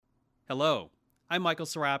Hello, I'm Michael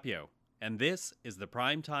Serapio, and this is the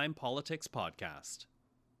Primetime Politics Podcast.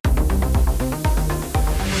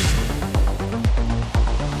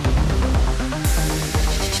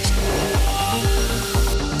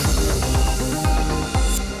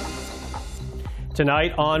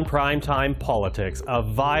 Tonight on Primetime Politics, a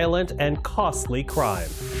violent and costly crime.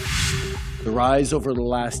 The rise over the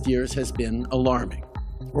last years has been alarming.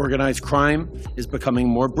 Organized crime is becoming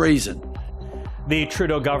more brazen. The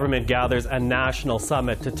Trudeau government gathers a national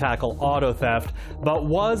summit to tackle auto theft, but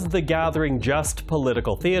was the gathering just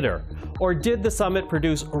political theater? Or did the summit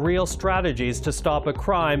produce real strategies to stop a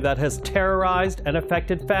crime that has terrorized and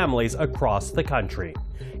affected families across the country?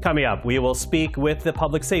 Coming up, we will speak with the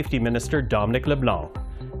Public Safety Minister Dominic LeBlanc.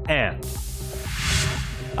 And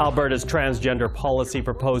Alberta's transgender policy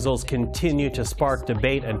proposals continue to spark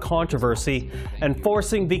debate and controversy, and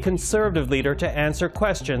forcing the Conservative leader to answer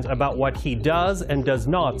questions about what he does and does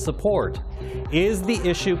not support. Is the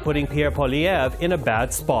issue putting Pierre Poilievre in a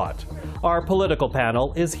bad spot? Our political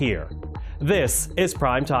panel is here. This is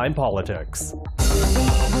Primetime Politics.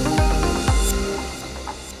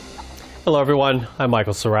 Hello everyone, I'm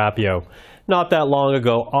Michael Serapio. Not that long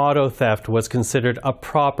ago, auto theft was considered a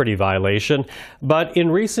property violation, but in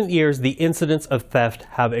recent years, the incidents of theft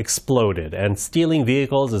have exploded, and stealing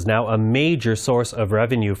vehicles is now a major source of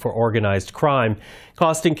revenue for organized crime,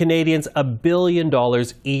 costing Canadians $1 billion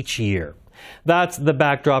each year. That's the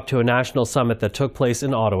backdrop to a national summit that took place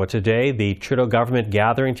in Ottawa today, the Trudeau government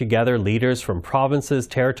gathering together leaders from provinces,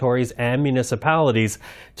 territories, and municipalities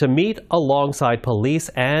to meet alongside police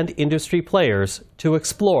and industry players to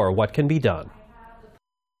explore what can be done.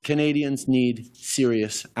 Canadians need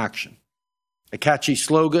serious action. A catchy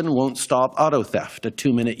slogan won't stop auto theft. A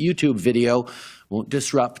 2-minute YouTube video won't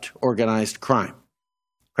disrupt organized crime.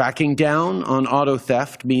 Cracking down on auto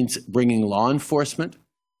theft means bringing law enforcement,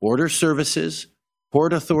 border services,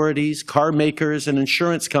 port authorities, car makers, and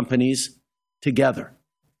insurance companies together.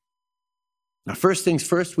 Now, first things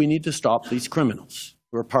first, we need to stop these criminals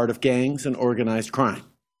who are part of gangs and organized crime.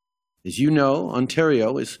 As you know,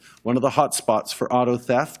 Ontario is one of the hotspots for auto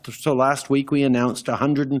theft, so last week we announced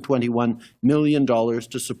 $121 million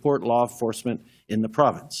to support law enforcement in the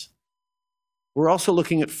province. We're also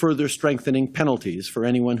looking at further strengthening penalties for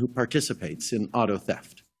anyone who participates in auto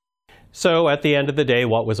theft. So at the end of the day,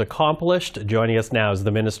 what was accomplished? Joining us now is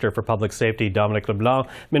the Minister for Public Safety, Dominic LeBlanc.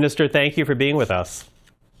 Minister, thank you for being with us.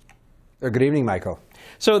 Good evening, Michael.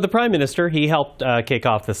 So the Prime Minister, he helped kick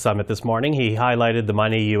off the summit this morning. He highlighted the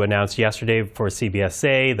money you announced yesterday for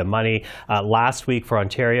CBSA, the money last week for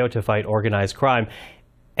Ontario to fight organized crime.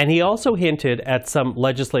 And he also hinted at some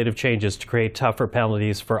legislative changes to create tougher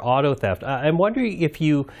penalties for auto theft. I'm wondering if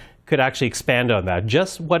you could actually expand on that.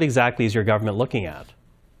 Just what exactly is your government looking at?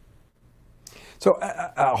 So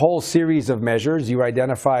a whole series of measures. You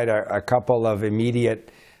identified a couple of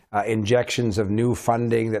immediate injections of new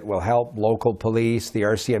funding that will help local police, the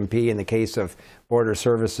RCMP in the case of border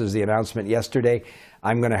services, the announcement yesterday.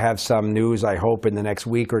 I'm going to have some news, I hope, in the next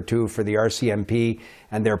week or two for the RCMP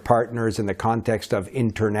and their partners in the context of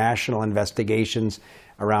international investigations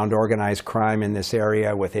around organized crime in this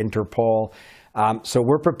area with Interpol. So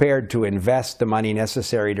we're prepared to invest the money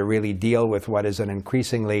necessary to really deal with what is an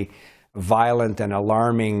increasingly violent and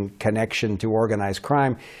alarming connection to organized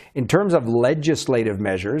crime. In terms of legislative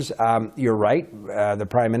measures, you're right. The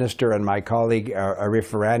Prime Minister and my colleague, Arif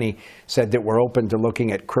Virani, said that we're open to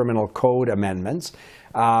looking at criminal code amendments.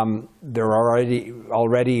 There are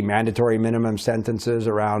already mandatory minimum sentences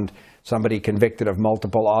around somebody convicted of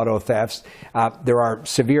multiple auto thefts. There are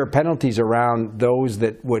severe penalties around those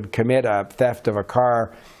that would commit a theft of a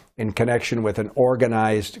car in connection with an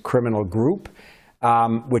organized criminal group.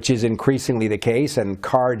 Which is increasingly the case, and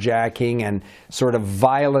carjacking and sort of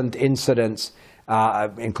violent incidents,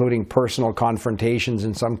 including personal confrontations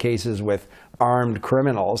in some cases with armed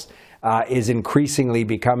criminals, is increasingly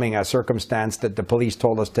becoming a circumstance that the police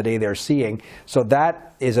told us today they're seeing. So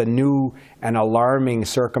that is a new and alarming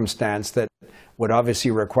circumstance that would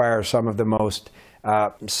obviously require some of the most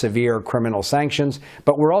severe criminal sanctions.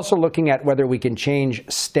 But we're also looking at whether we can change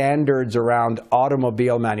standards around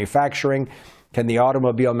automobile manufacturing. Can the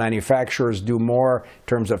automobile manufacturers do more in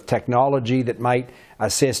terms of technology that might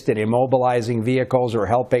assist in immobilizing vehicles or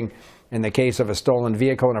helping in the case of a stolen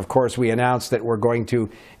vehicle? And of course, we announced that we're going to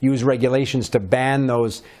use regulations to ban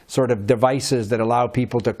those sort of devices that allow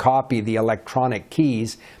people to copy the electronic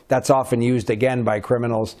keys. That's often used, again, by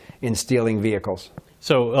criminals in stealing vehicles.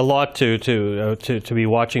 So a lot to be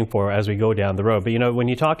watching for as we go down the road. But, you know, when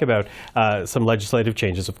you talk about some legislative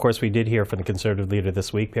changes, of course, we did hear from the Conservative leader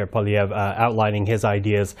this week, Pierre Poilievre, outlining his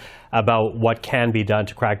ideas about what can be done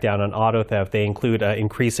to crack down on auto theft. They include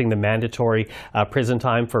increasing the mandatory prison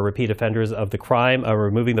time for repeat offenders of the crime,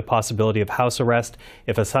 removing the possibility of house arrest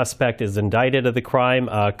if a suspect is indicted of the crime,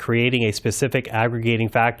 creating a specific aggregating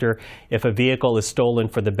factor if a vehicle is stolen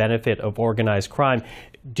for the benefit of organized crime.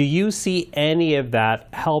 Do you see any of that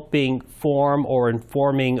helping form or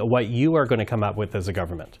informing what you are going to come up with as a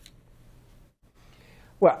government?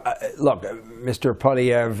 Well, look, Mr.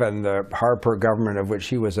 Poilievre and the Harper government, of which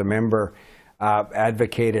he was a member,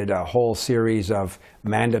 advocated a whole series of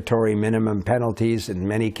mandatory minimum penalties, in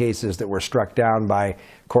many cases that were struck down by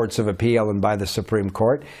courts of appeal and by the Supreme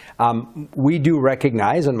Court. We do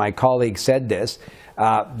recognize, and my colleague said this,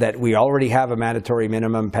 that we already have a mandatory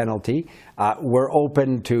minimum penalty. We're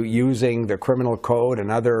open to using the criminal code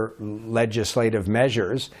and other legislative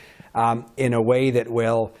measures in a way that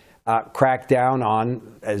will crack down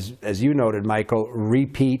on, as you noted, Michael,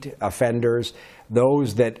 repeat offenders,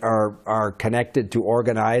 those that are connected to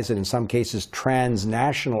organized and in some cases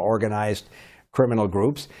transnational organized criminal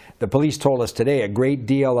groups. The police told us today a great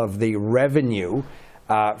deal of the revenue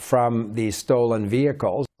from these stolen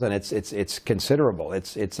vehicles, and it's considerable.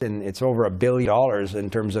 It's over $1 billion in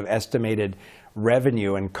terms of estimated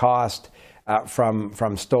revenue and cost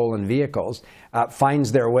from stolen vehicles,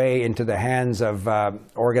 finds their way into the hands of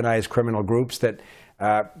organized criminal groups that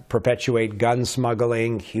perpetuate gun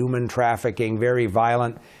smuggling, human trafficking, very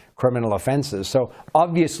violent criminal offenses. So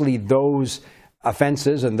obviously those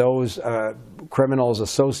offenses and those criminals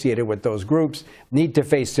associated with those groups need to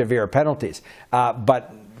face severe penalties.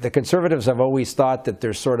 But the Conservatives have always thought that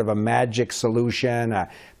there's sort of a magic solution, a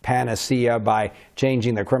panacea by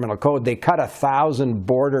changing the criminal code. They cut 1,000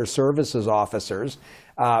 border services officers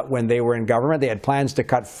when they were in government. They had plans to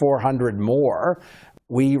cut 400 more.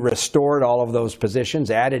 We restored all of those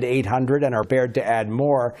positions, added 800, and are prepared to add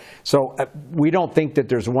more. So we don't think that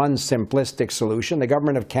there's one simplistic solution. The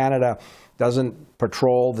Government of Canada doesn't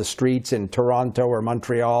patrol the streets in Toronto or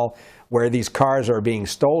Montreal where these cars are being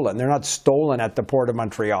stolen. They're not stolen at the Port of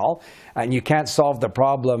Montreal. And you can't solve the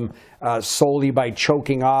problem solely by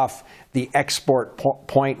choking off the export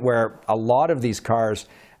point where a lot of these cars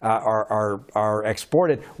are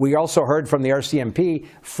exported. We also heard from the RCMP,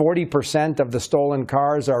 40% of the stolen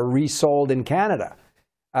cars are resold in Canada.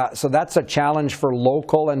 So that's a challenge for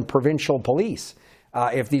local and provincial police.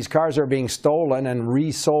 If these cars are being stolen and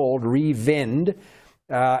resold, revinned,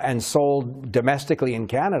 and sold domestically in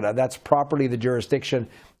Canada, that's properly the jurisdiction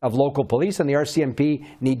of local police, and the RCMP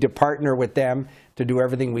need to partner with them to do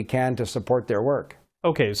everything we can to support their work.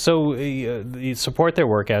 Okay, so you support their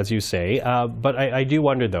work, as you say, but I do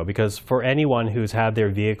wonder, though, because for anyone who's had their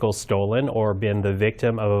vehicle stolen or been the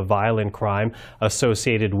victim of a violent crime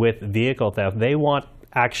associated with vehicle theft, they want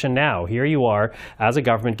action now. Here you are, as a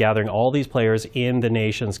government, gathering all these players in the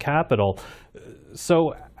nation's capital.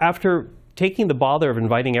 So after taking the bother of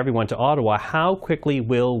inviting everyone to Ottawa, how quickly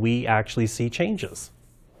will we actually see changes?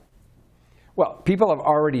 Well, people have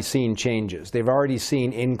already seen changes. They've already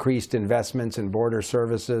seen increased investments in border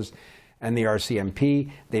services and the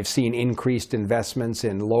RCMP. They've seen increased investments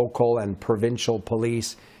in local and provincial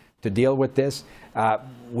police to deal with this.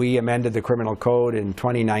 We amended the criminal code in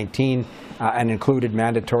 2019 and included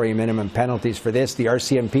mandatory minimum penalties for this. The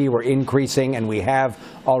RCMP were increasing, and we have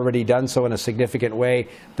already done so in a significant way,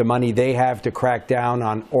 the money they have to crack down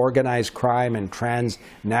on organized crime and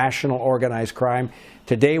transnational organized crime.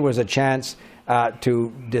 Today was a chance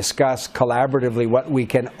to discuss collaboratively what we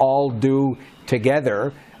can all do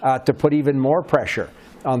together to put even more pressure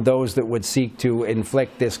on those that would seek to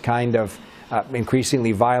inflict this kind of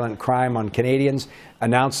increasingly violent crime on Canadians,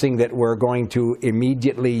 announcing that we're going to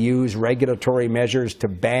immediately use regulatory measures to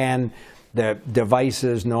ban the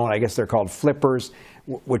devices known, I guess they're called flippers,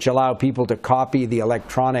 which allow people to copy the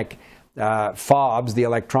electronic fobs, the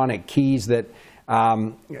electronic keys that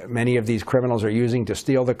many of these criminals are using to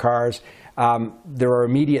steal the cars. There are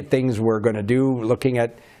immediate things we're going to do, looking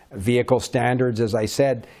at vehicle standards, as I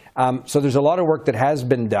said. So there's a lot of work that has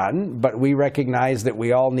been done, but we recognize that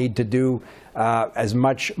we all need to do as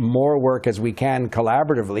much more work as we can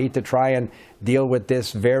collaboratively to try and deal with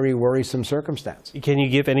this very worrisome circumstance. Can you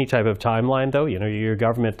give any type of timeline, though? You know, your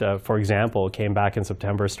government, for example, came back in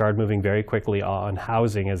September, started moving very quickly on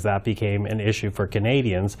housing as that became an issue for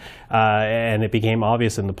Canadians, and it became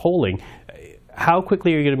obvious in the polling. How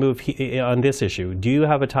quickly are you going to move on this issue? Do you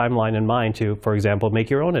have a timeline in mind to, for example, make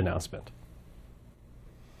your own announcement?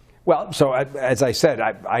 Well, so as I said,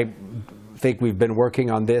 I think we've been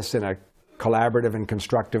working on this in a collaborative and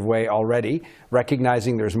constructive way already,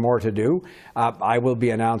 recognizing there's more to do. I will be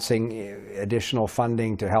announcing additional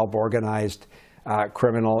funding to help organized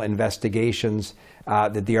criminal investigations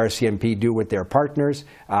that the RCMP do with their partners,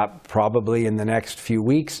 probably in the next few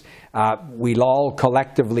weeks. We'll all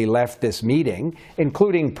collectively left this meeting,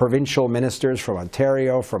 including provincial ministers from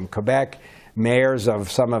Ontario, from Quebec, mayors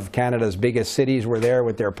of some of Canada's biggest cities were there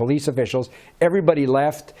with their police officials. Everybody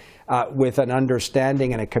left with an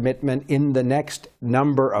understanding and a commitment in the next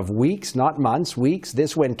number of weeks, not months, weeks,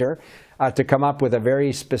 this winter, to come up with a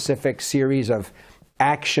very specific series of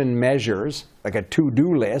action measures, like a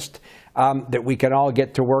to-do list, that we can all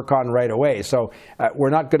get to work on right away. So we're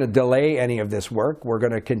not going to delay any of this work. We're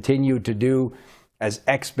going to continue to do as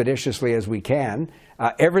expeditiously as we can,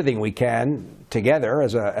 everything we can together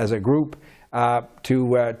as a group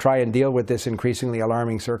to try and deal with this increasingly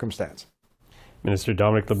alarming circumstance. Minister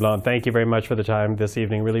Dominic LeBlanc, thank you very much for the time this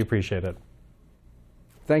evening. Really appreciate it.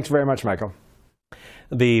 Thanks very much, Michael.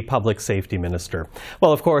 The Public Safety Minister.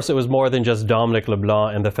 Well, of course, it was more than just Dominic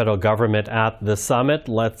LeBlanc and the federal government at the summit.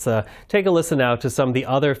 Let's take a listen now to some of the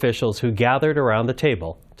other officials who gathered around the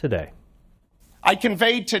table today. I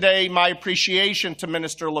conveyed today my appreciation to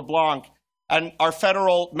Minister LeBlanc and our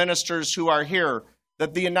federal ministers who are here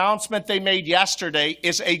that the announcement they made yesterday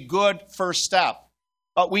is a good first step.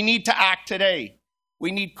 But we need to act today.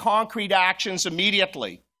 We need concrete actions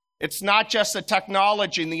immediately. It's not just the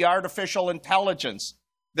technology and the artificial intelligence.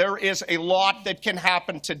 There is a lot that can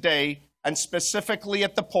happen today, and specifically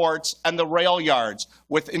at the ports and the rail yards,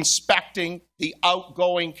 with inspecting the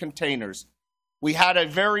outgoing containers. We had a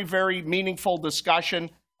very, very meaningful discussion.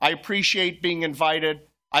 I appreciate being invited.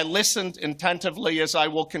 I listened attentively, as I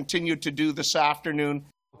will continue to do this afternoon.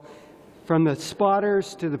 From the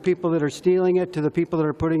spotters to the people that are stealing it to the people that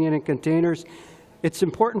are putting it in containers, it's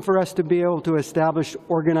important for us to be able to establish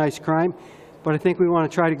organized crime, but I think we want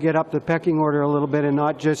to try to get up the pecking order a little bit and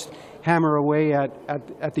not just hammer away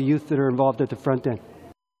at the youth that are involved at the front end.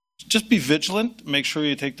 Just be vigilant. Make sure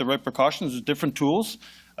you take the right precautions. There's different tools.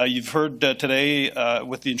 You've heard today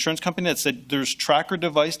with the insurance company that said there's tracker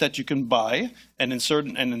device that you can buy and insert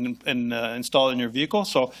and install in your vehicle.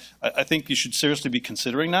 So I think you should seriously be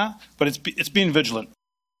considering that. But it's being vigilant.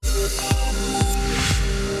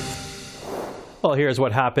 Well, here's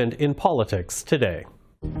what happened in politics today.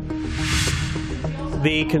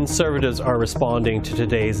 The Conservatives are responding to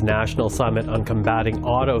today's National Summit on Combating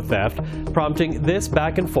Auto Theft, prompting this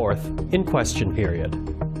back and forth in question period.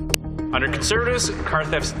 Under Conservatives, car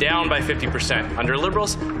theft's down by 50%. Under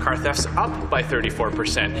Liberals, car theft's up by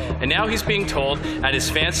 34%. And now he's being told at his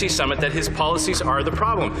fancy summit that his policies are the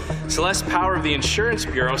problem. Celeste Power of the Insurance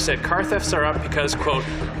Bureau said car thefts are up because, quote,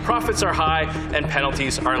 profits are high and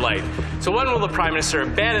penalties are light. So when will the Prime Minister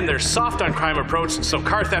abandon their soft-on-crime approach so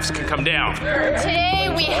car thefts can come down?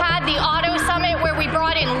 Today we had the Auto Summit where we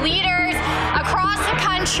brought in leaders across the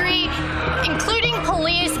country, including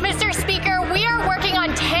police. Mr. Speaker, we are working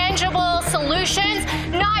on tangible solutions,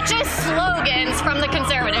 not just slogans from the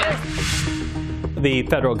Conservatives. The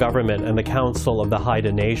federal government and the Council of the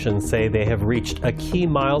Haida Nations say they have reached a key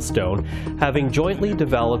milestone, having jointly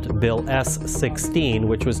developed Bill S-16,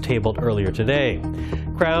 which was tabled earlier today.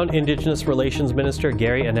 Crown Indigenous Relations Minister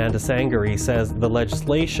Garry Sangari says the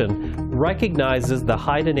legislation recognizes the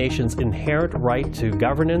Haida Nation's inherent right to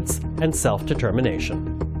governance and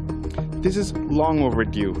self-determination. This is long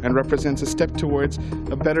overdue and represents a step towards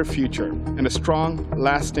a better future and a strong,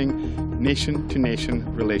 lasting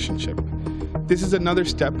nation-to-nation relationship. This is another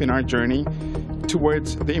step in our journey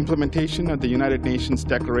towards the implementation of the United Nations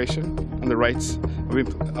Declaration on the Rights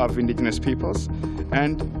of Indigenous Peoples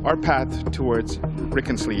and our path towards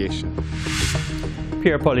reconciliation.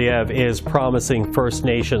 Pierre Poilievre is promising First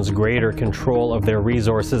Nations greater control of their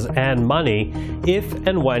resources and money if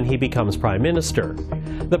and when he becomes Prime Minister.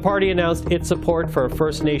 The party announced its support for a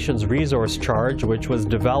First Nations resource charge, which was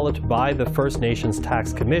developed by the First Nations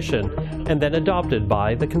Tax Commission and then adopted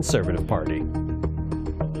by the Conservative Party.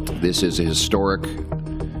 This is a historic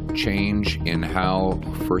change in how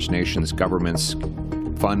First Nations governments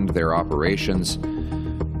fund their operations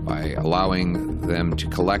by allowing them to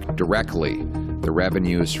collect directly the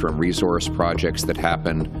revenues from resource projects that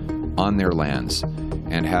happen on their lands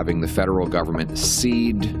and having the federal government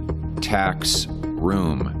cede tax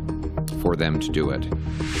room for them to do it.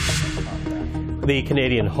 The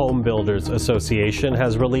Canadian Home Builders Association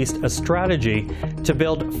has released a strategy to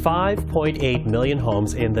build 5.8 million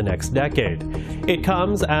homes in the next decade. It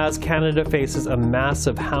comes as Canada faces a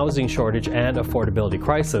massive housing shortage and affordability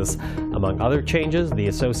crisis. Among other changes, the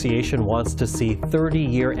association wants to see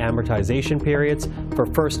 30-year amortization periods for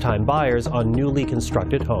first-time buyers on newly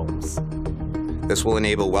constructed homes. This will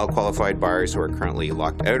enable well-qualified buyers who are currently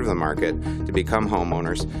locked out of the market to become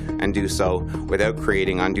homeowners and do so without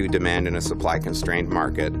creating undue demand in a supply-constrained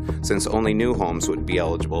market, since only new homes would be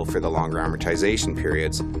eligible for the longer amortization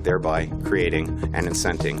periods, thereby creating and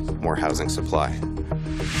incenting more housing supply.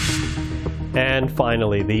 And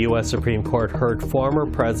finally, the U.S. Supreme Court heard former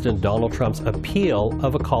President Donald Trump's appeal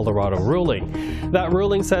of a Colorado ruling. That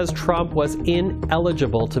ruling says Trump was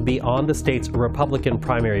ineligible to be on the state's Republican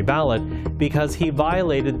primary ballot because he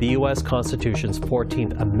violated the U.S. Constitution's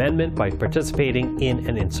 14th Amendment by participating in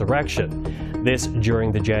an insurrection. This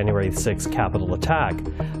during the January 6th Capitol attack.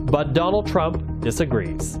 But Donald Trump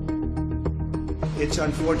disagrees. It's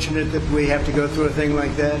unfortunate that we have to go through a thing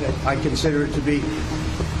like that. I consider it to be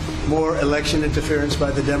more election interference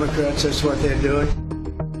by the Democrats. That's what they're doing.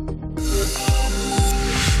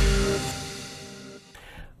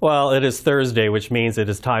 Well, it is Thursday, which means it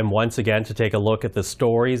is time once again to take a look at the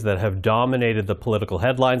stories that have dominated the political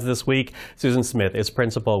headlines this week. Susan Smith is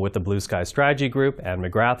principal with the Blue Sky Strategy Group, Anne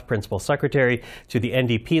McGrath, principal secretary to the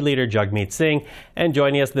NDP leader Jagmeet Singh, and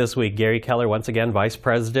joining us this week, Garry Keller, once again vice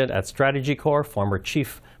president at Strategy Corps, former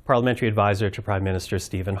chief parliamentary advisor to Prime Minister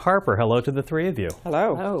Stephen Harper. Hello to the three of you.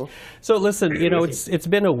 Hello. Hello. So listen, you know, it's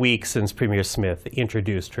been a week since Premier Smith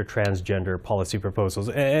introduced her transgender policy proposals.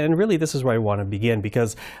 And really, this is where I want to begin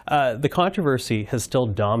because the controversy has still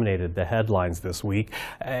dominated the headlines this week.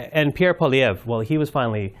 And Pierre Poilievre, well, he was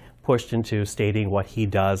finally pushed into stating what he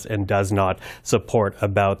does and does not support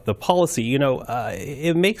about the policy. You know,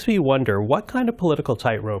 it makes me wonder what kind of political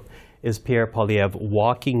tightrope is Pierre Poilievre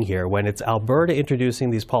walking here when it's Alberta introducing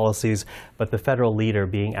these policies, but the federal leader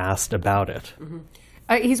being asked about it?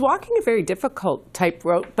 He's walking a very difficult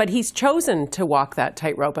tightrope, but he's chosen to walk that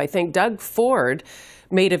tightrope. I think Doug Ford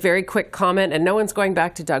made a very quick comment, and no one's going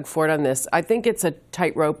back to Doug Ford on this. I think it's a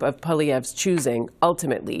tightrope of Poilievre's choosing,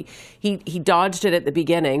 ultimately. He dodged it at the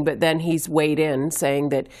beginning, but then he's weighed in, saying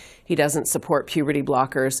that he doesn't support puberty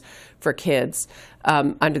blockers for kids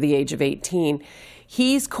under the age of 18.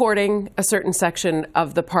 He's courting a certain section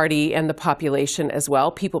of the party and the population as well,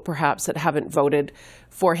 people perhaps that haven't voted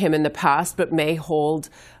for him in the past but may hold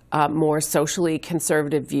more socially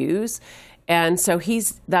conservative views. And so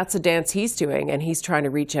that's a dance he's doing, and he's trying to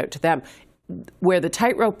reach out to them. Where the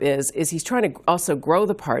tightrope is he's trying to also grow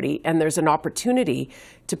the party, and there's an opportunity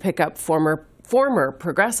to pick up former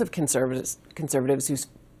progressive conservatives who's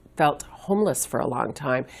felt homeless for a long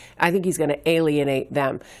time. I think he's going to alienate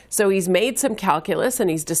them. So he's made some calculus and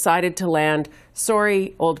he's decided to land,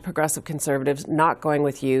 sorry, old progressive conservatives, not going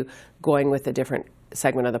with you, going with a different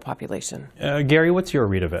segment of the population. Garry, what's your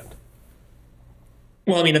read of it?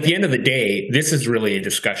 Well, I mean, at the end of the day, this is really a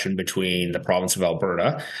discussion between the province of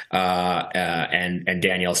Alberta and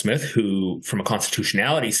Danielle Smith, who, from a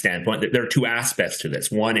constitutionality standpoint, there are two aspects to this.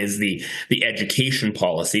 One is the education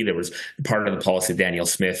policy. There was part of the policy Danielle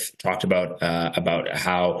Smith talked about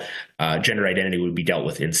how gender identity would be dealt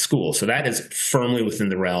with in school. So that is firmly within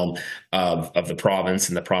the realm of the province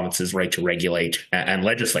and the province's right to regulate and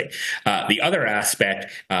legislate. The other aspect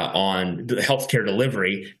on the healthcare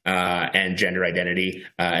delivery and gender identity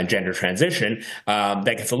and gender transition, that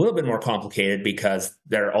gets a little bit more complicated because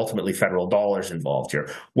there are ultimately federal dollars involved here.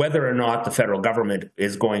 Whether or not the federal government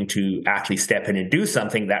is going to actually step in and do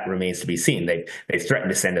something, that remains to be seen. They've threatened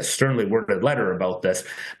to send a sternly worded letter about this,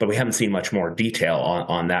 but we haven't seen much more detail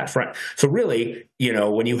on that front. So really, you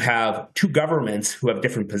know, when you have two governments who have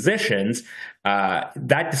different positions,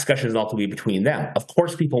 that discussion is ultimately between them. Of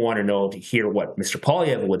course, people want to hear what Mr.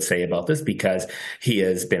 Poilievre would say about this because he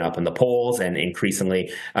has been up in the polls and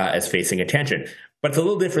increasingly is facing attention. But it's a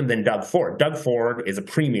little different than Doug Ford. Doug Ford is a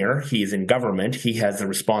premier. He's in government. He has the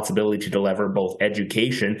responsibility to deliver both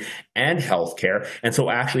education and healthcare, and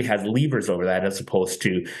so actually has levers over that as opposed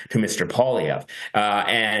to Mr. Poilievre.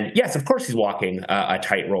 And yes, of course, he's walking a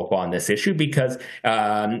tightrope on this issue because,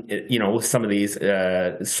 you know, with some of these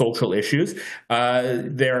social issues,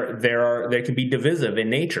 they can be divisive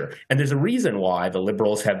in nature. And there's a reason why the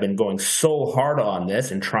Liberals have been going so hard on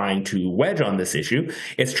this and trying to wedge on this issue.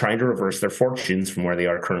 It's trying to reverse their fortunes from where they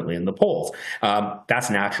are currently in the polls. That's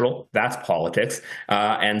natural. That's politics.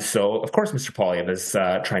 And so, of course, Mr. Poilievre is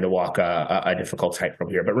trying to walk a difficult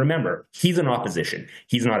tightrope here. But remember, he's in opposition.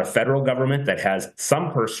 He's not a federal government that has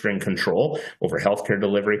some purse string control over healthcare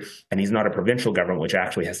delivery, and he's not a provincial government which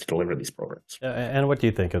actually has to deliver these programs. And what do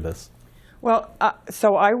you think of this? Well,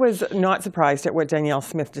 so I was not surprised at what Danielle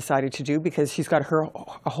Smith decided to do because she's got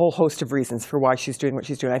a whole host of reasons for why she's doing what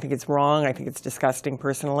she's doing. I think it's wrong. I think it's disgusting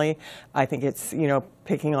personally. I think it's, you know,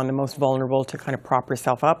 picking on the most vulnerable to kind of prop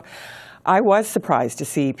herself up. I was surprised to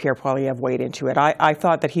see Pierre Poilievre wade into it. I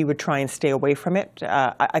thought that he would try and stay away from it.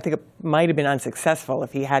 I think it might have been unsuccessful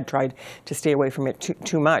if he had tried to stay away from it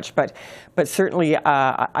too much. But certainly,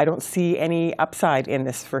 I don't see any upside in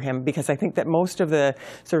this for him, because I think that most of the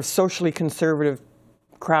sort of socially conservative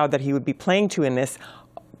crowd that he would be playing to in this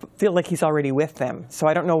feel like he's already with them. So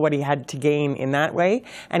I don't know what he had to gain in that way.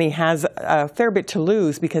 And he has a fair bit to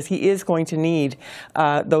lose, because he is going to need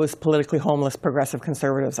those politically homeless progressive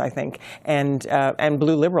conservatives, I think, and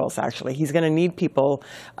blue liberals, actually. He's going to need people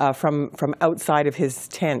from outside of his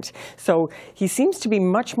tent. So he seems to be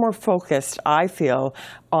much more focused, I feel,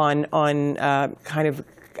 on kind of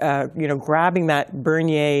grabbing that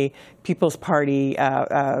Bernier People's Party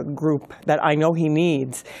group that I know he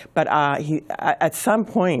needs. But at some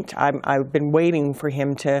point, I've been waiting for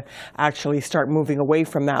him to actually start moving away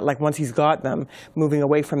from that. Like once he's got them, moving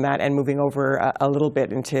away from that and moving over a little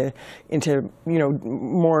bit into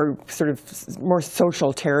more sort of more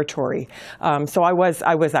social territory. So I was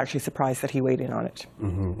actually surprised that he weighed in on it.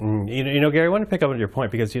 Mm-hmm. Gary, I want to pick up on your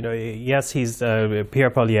point, because yes, he's Pierre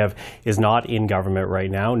Poilievre is not in government right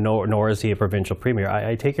now, nor is he a provincial premier.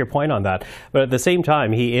 I take your point on that, but at the same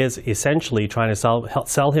time, he is essentially trying to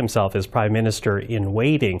sell himself as prime minister in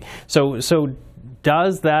waiting. So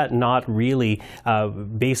does that not really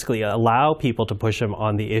basically allow people to push him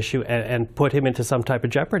on the issue and put him into some type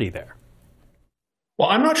of jeopardy there? Well,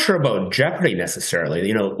 I'm not sure about jeopardy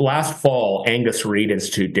necessarily. Last fall, Angus Reid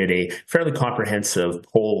Institute did a fairly comprehensive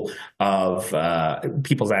poll of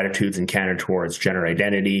people's attitudes in Canada towards gender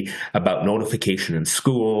identity, about notification in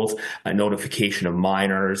schools, notification of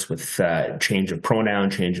minors with change of pronoun,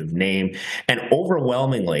 change of name, and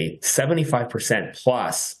overwhelmingly 75%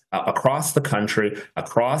 plus across the country,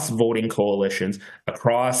 across voting coalitions,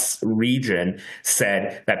 across region,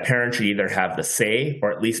 said that parents should either have the say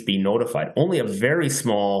or at least be notified. Only a very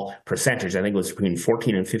small percentage, I think it was between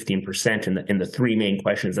 14 and 15% in the three main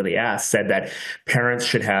questions that they asked, said that parents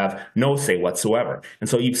should have no say whatsoever. And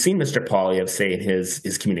so you've seen Mr. Poilievre say in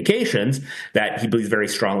his communications that he believes very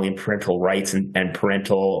strongly in parental rights and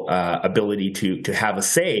parental ability to have a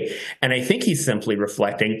say. And I think he's simply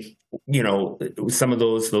reflecting some of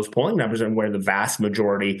those polling numbers and where the vast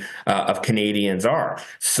majority of Canadians are.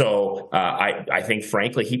 So I think,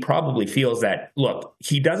 frankly, he probably feels that, look,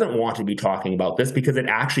 he doesn't want to be talking about this because it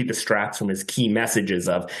actually distracts from his key messages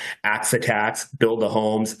of axe the tax, build the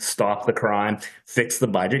homes, stop the crime, fix the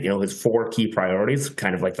budget, his four key priorities,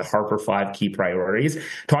 kind of like the Harper 5 key priorities.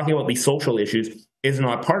 Talking about these social issues is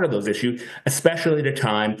not part of those issues, especially at a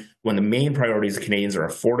time when the main priorities of Canadians are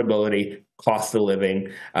affordability, cost of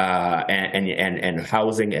living, and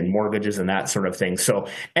housing and mortgages and that sort of thing. So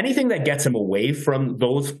anything that gets him away from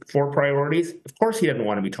those four priorities, of course he doesn't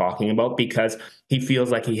want to be talking about, because he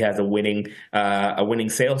feels like he has a winning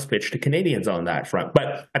sales pitch to Canadians on that front.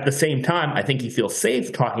 But at the same time, I think he feels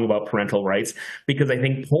safe talking about parental rights, because I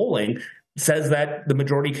think polling says that the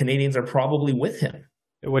majority of Canadians are probably with him.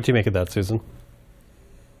 What do you make of that, Susan?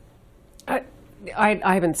 I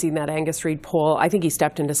haven't seen that Angus Reid poll. I think he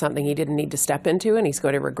stepped into something he didn't need to step into, and he's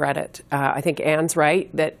going to regret it. I think Anne's right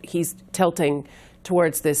that he's tilting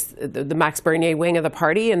towards the Max Bernier wing of the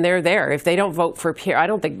party, and they're there. If they don't vote for Pierre, I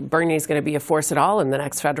don't think Bernier is going to be a force at all in the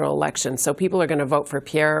next federal election. So people are going to vote for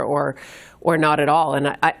Pierre or not at all.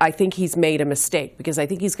 And I think he's made a mistake, because I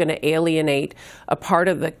think he's going to alienate a part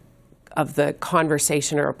of the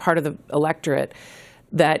conversation, or a part of the electorate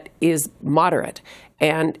that is moderate.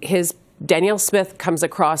 And Danielle Smith comes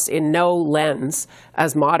across in no lens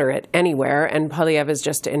as moderate anywhere, and Poilievre has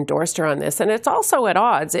just endorsed her on this. And it's also at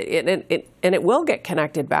odds, and it will get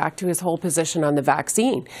connected back to his whole position on the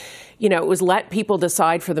vaccine. It was let people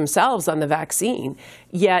decide for themselves on the vaccine,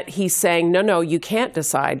 yet he's saying, no, you can't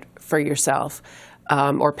decide for yourself,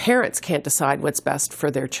 or parents can't decide what's best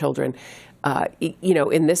for their children.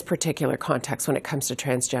 In this particular context, when it comes to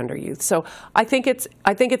transgender youth. So I think it's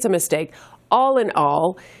a mistake. All in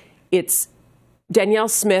all, Danielle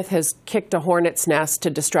Smith has kicked a hornet's nest to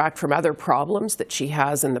distract from other problems that she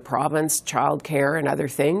has in the province, childcare and other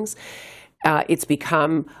things. It's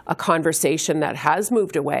become a conversation that has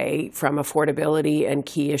moved away from affordability and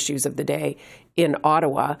key issues of the day in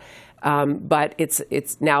Ottawa. But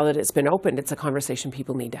it's now that it's been opened, it's a conversation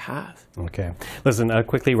people need to have. Okay. Listen,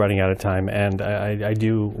 quickly running out of time, and I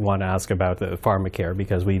do want to ask about the pharmacare,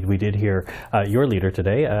 because we did hear your leader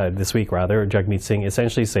today, this week rather, Jagmeet Singh,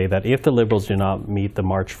 essentially say that if the Liberals do not meet the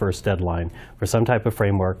March 1st deadline for some type of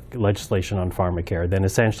framework legislation on pharmacare, then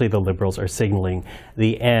essentially the Liberals are signaling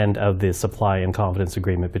the end of the supply and confidence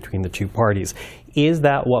agreement between the two parties. Is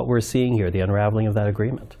that what we're seeing here, the unraveling of that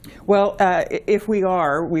agreement? Well, if we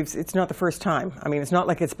are, it's not the first time. I mean, it's not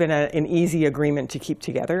like it's been an easy agreement to keep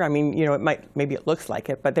together. I mean, you know, maybe it looks like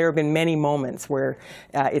it, but there have been many moments where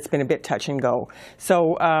it's been a bit touch and go.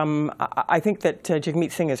 So I think that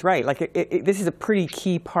Jagmeet Singh is right. Like, this is a pretty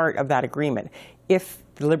key part of that agreement. If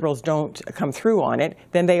the Liberals don't come through on it,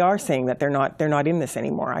 then they are saying that they're not in this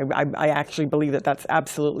anymore. I actually believe that that's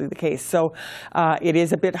absolutely the case. So it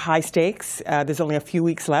is a bit high stakes. There's only a few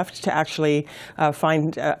weeks left to actually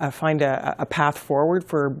find a path forward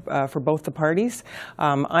for both the parties.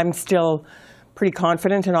 I'm still pretty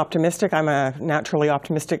confident and optimistic. I'm a naturally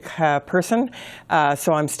optimistic person,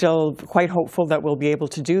 so I'm still quite hopeful that we'll be able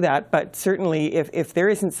to do that. But certainly, if there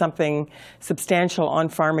isn't something substantial on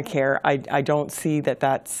pharmacare, I don't see that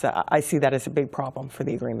I see that as a big problem for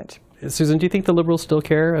the agreement. Susan, do you think the Liberals still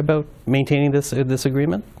care about maintaining this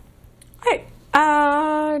agreement?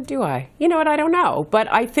 Do I? You know what, I don't know.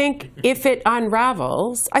 But I think if it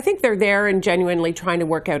unravels, I think they're there and genuinely trying to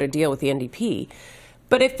work out a deal with the NDP.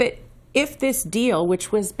 But if this deal, which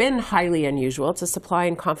has been highly unusual, it's a supply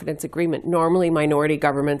and confidence agreement. Normally, minority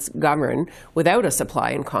governments govern without a supply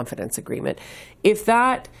and confidence agreement. If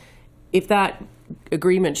that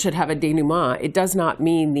agreement should have a denouement, it does not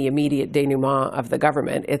mean the immediate denouement of the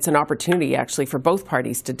government. It's an opportunity, actually, for both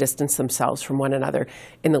parties to distance themselves from one another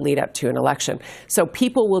in the lead up to an election. So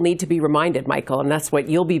people will need to be reminded, Michael, and that's what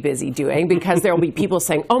you'll be busy doing, because there will be people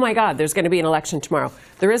saying, oh my God, there's going to be an election tomorrow.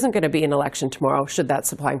 There isn't going to be an election tomorrow should that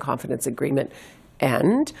supply and confidence agreement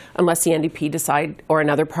end, unless the NDP decide or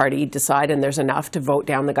another party decide and there's enough to vote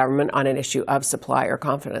down the government on an issue of supply or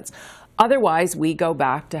confidence. Otherwise, we go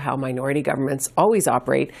back to how minority governments always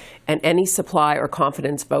operate, and any supply or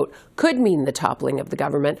confidence vote could mean the toppling of the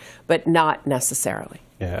government, but not necessarily.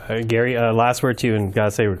 Yeah, Garry, last word to you, and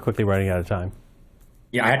gotta say we're quickly running out of time.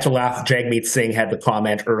 Yeah, I had to laugh. Jagmeet Singh had the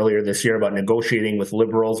comment earlier this year about negotiating with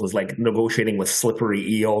Liberals was like negotiating with slippery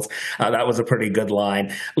eels. That was a pretty good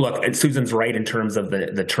line. Look, Susan's right in terms of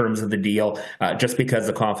the terms of the deal. Just because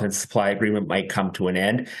the confidence supply agreement might come to an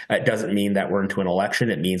end, it doesn't mean that we're into an election.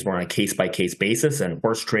 It means we're on a case-by-case basis and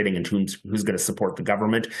horse trading in who's going to support the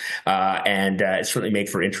government. And it certainly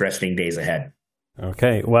makes for interesting days ahead.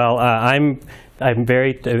 Okay, well, I'm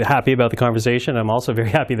very happy about the conversation. I'm also very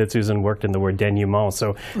happy that Susan worked in the word denouement.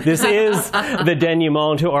 So this is the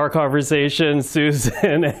denouement to our conversation.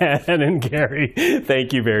 Susan, Anne, and Garry,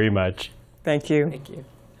 thank you very much. Thank you. Thank you.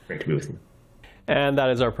 Great to be with you. And that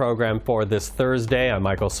is our program for this Thursday. I'm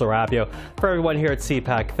Michael Serapio. For everyone here at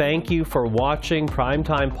CPAC, thank you for watching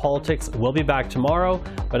Primetime Politics. We'll be back tomorrow,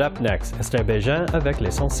 but up next, Esther Bégin avec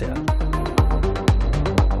l'essentiel.